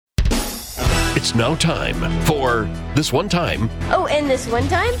It's now time for This One Time. Oh, and this one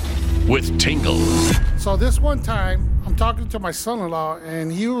time? With Tingle. So this one time, I'm talking to my son-in-law,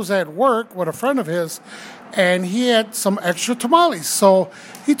 and he was at work with a friend of his, and he had some extra tamales. So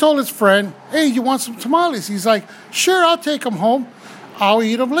he told his friend, hey, you want some tamales? He's like, sure, I'll take them home. I'll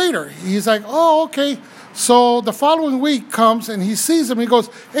eat them later. He's like, oh, okay. So the following week comes, and he sees them. He goes,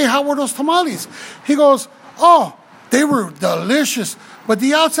 hey, how were those tamales? He goes, oh, they were delicious, but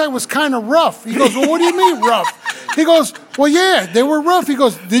the outside was kind of rough. He goes, well, what do you mean rough? He goes, well, yeah, they were rough. He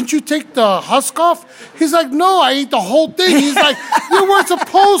goes, didn't you take the husk off? He's like, no, I ate the whole thing. He's like, you weren't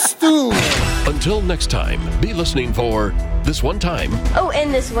supposed to. Until next time, be listening for This One Time. Oh,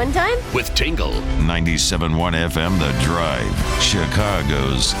 and this one time? With Tingle. 97.1 FM The Drive,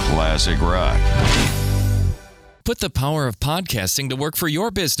 Chicago's classic rock. Put the power of podcasting to work for your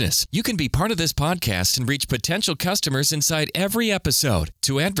business. You can be part of this podcast and reach potential customers inside every episode.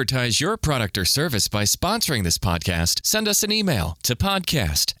 To advertise your product or service by sponsoring this podcast, send us an email to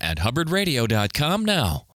podcast@hubbardradio.com now.